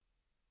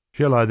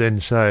Shall I then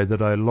say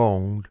that I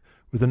longed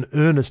with an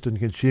earnest and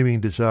consuming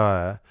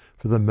desire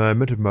for the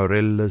moment of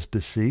Morella's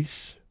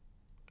decease?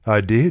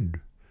 I did,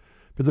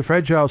 but the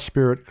fragile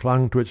spirit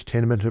clung to its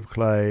tenement of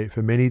clay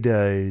for many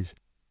days,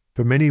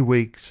 for many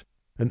weeks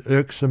and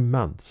irksome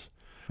months,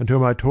 until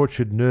my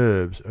tortured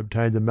nerves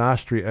obtained the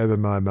mastery over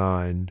my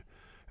mind,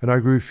 and I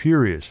grew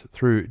furious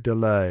through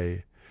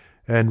delay,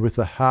 and with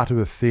the heart of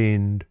a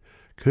fiend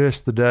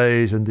cursed the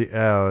days and the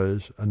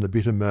hours and the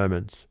bitter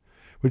moments,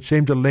 which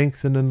seemed to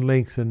lengthen and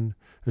lengthen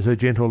as her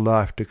gentle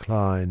life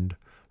declined,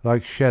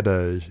 like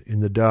shadows in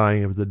the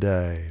dying of the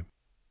day.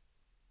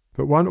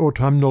 But one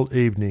autumnal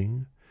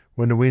evening,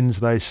 when the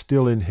winds lay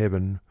still in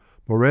heaven,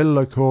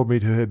 Morella called me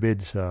to her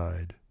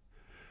bedside.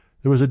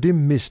 There was a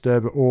dim mist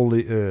over all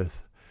the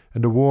earth,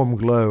 and a warm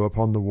glow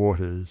upon the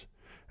waters,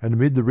 and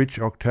amid the rich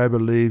October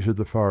leaves of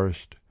the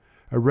forest,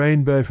 a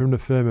rainbow from the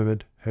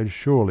firmament had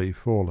surely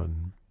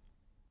fallen.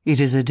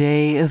 "It is a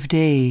day of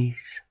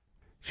days,"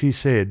 she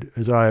said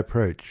as I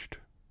approached.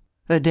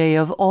 "a day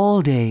of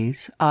all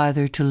days,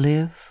 either to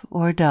live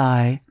or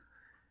die.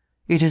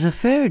 It is a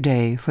fair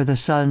day for the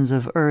sons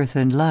of earth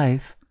and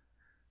life.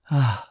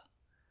 Ah,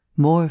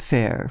 more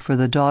fair for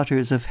the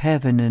daughters of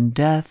heaven and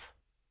death."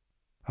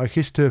 I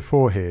kissed her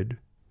forehead,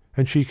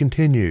 and she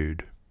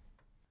continued,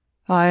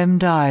 "I am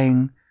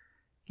dying,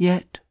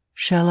 yet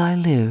shall I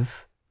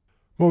live.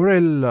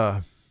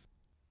 Morella!"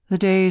 The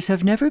days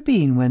have never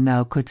been when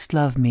thou couldst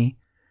love me,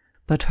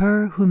 but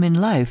her whom in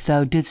life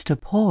thou didst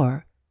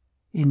abhor,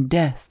 in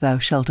death thou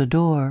shalt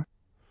adore.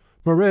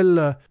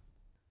 Morella!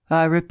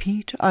 I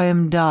repeat, I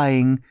am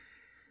dying,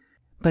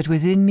 but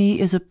within me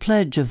is a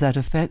pledge of that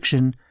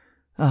affection,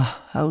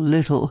 ah, how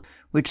little,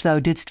 which thou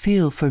didst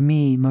feel for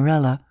me,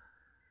 Morella.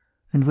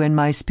 And when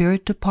my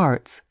spirit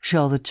departs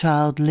shall the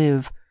child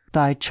live,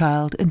 thy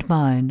child and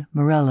mine,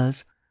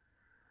 Morella's.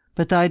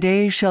 But thy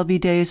days shall be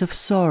days of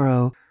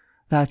sorrow,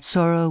 that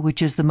sorrow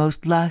which is the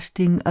most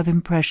lasting of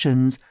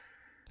impressions,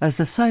 as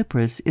the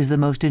cypress is the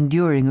most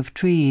enduring of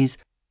trees.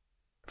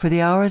 For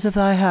the hours of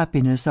thy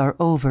happiness are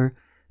over,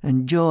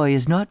 and joy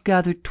is not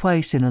gathered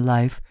twice in a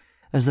life,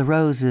 as the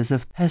roses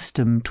of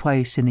Paestum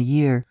twice in a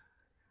year.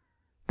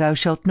 Thou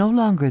shalt no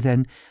longer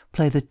then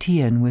play the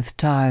Teian with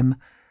time,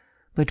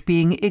 but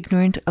being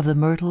ignorant of the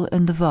myrtle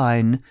and the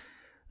vine,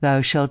 thou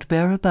shalt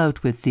bear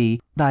about with thee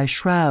thy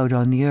shroud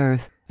on the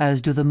earth,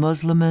 as do the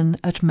Mussulmen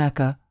at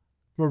Mecca."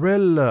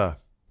 "Morella!"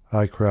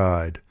 I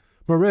cried.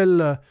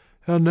 "Morella,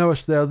 how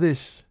knowest thou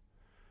this?"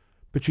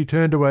 But she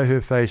turned away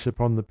her face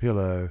upon the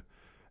pillow,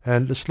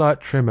 and a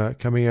slight tremor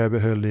coming over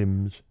her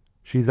limbs,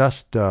 she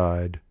thus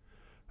died,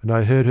 and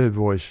I heard her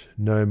voice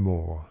no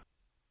more.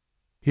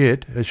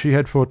 Yet, as she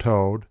had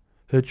foretold,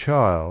 her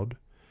child,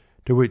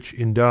 to which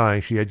in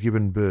dying she had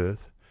given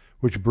birth,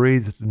 which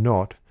breathed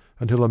not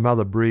until the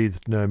mother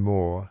breathed no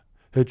more,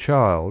 her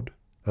child,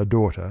 a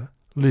daughter,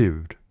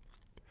 lived.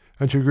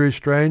 And she grew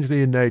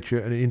strangely in nature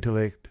and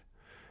intellect,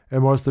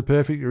 and was the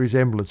perfect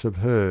resemblance of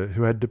her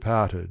who had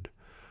departed,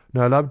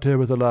 and I loved her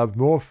with a love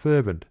more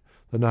fervent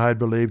than I had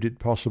believed it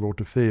possible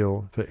to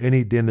feel for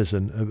any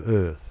denizen of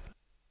earth.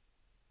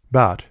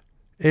 But,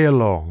 ere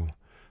long,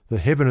 the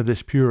heaven of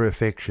this pure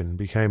affection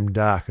became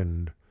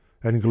darkened,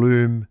 and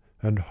gloom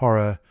and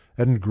horror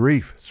and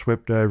grief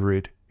swept over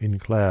it in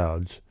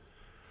clouds.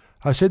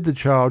 I said the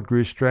child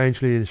grew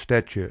strangely in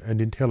stature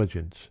and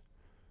intelligence.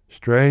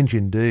 Strange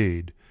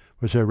indeed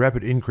was her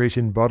rapid increase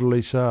in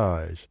bodily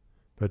size,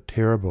 but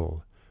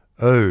terrible,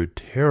 oh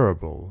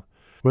terrible,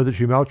 were the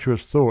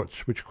tumultuous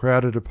thoughts which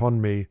crowded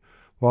upon me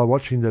while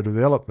watching the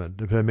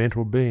development of her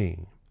mental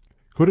being.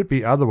 Could it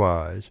be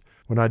otherwise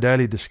when I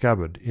daily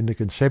discovered in the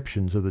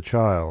conceptions of the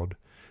child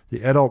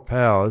the adult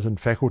powers and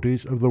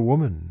faculties of the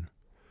woman?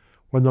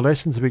 When the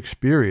lessons of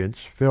experience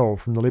fell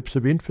from the lips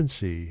of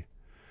infancy?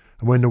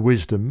 And when the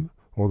wisdom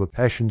or the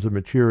passions of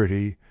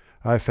maturity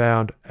I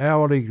found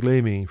hourly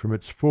gleaming from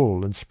its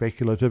full and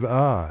speculative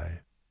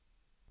eye?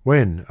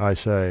 When, I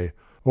say,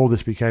 all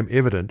this became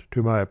evident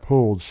to my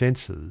appalled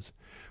senses,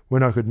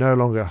 when I could no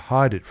longer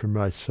hide it from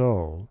my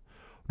soul,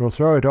 nor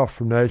throw it off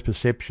from those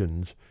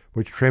perceptions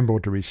which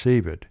trembled to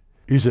receive it,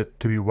 is it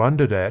to be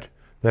wondered at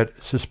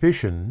that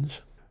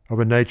suspicions of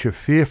a nature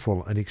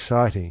fearful and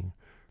exciting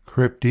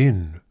crept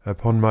in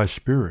upon my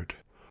spirit,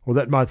 or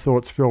that my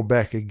thoughts fell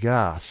back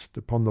aghast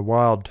upon the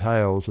wild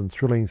tales and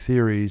thrilling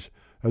theories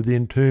of the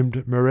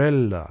entombed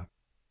Morella?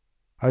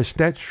 I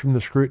snatched from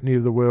the scrutiny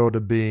of the world a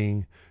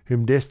being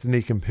whom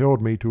destiny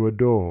compelled me to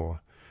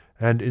adore,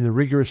 and in the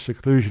rigorous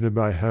seclusion of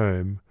my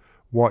home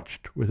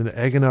watched with an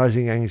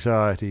agonizing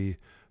anxiety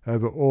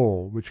over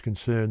all which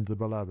concerned the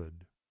beloved.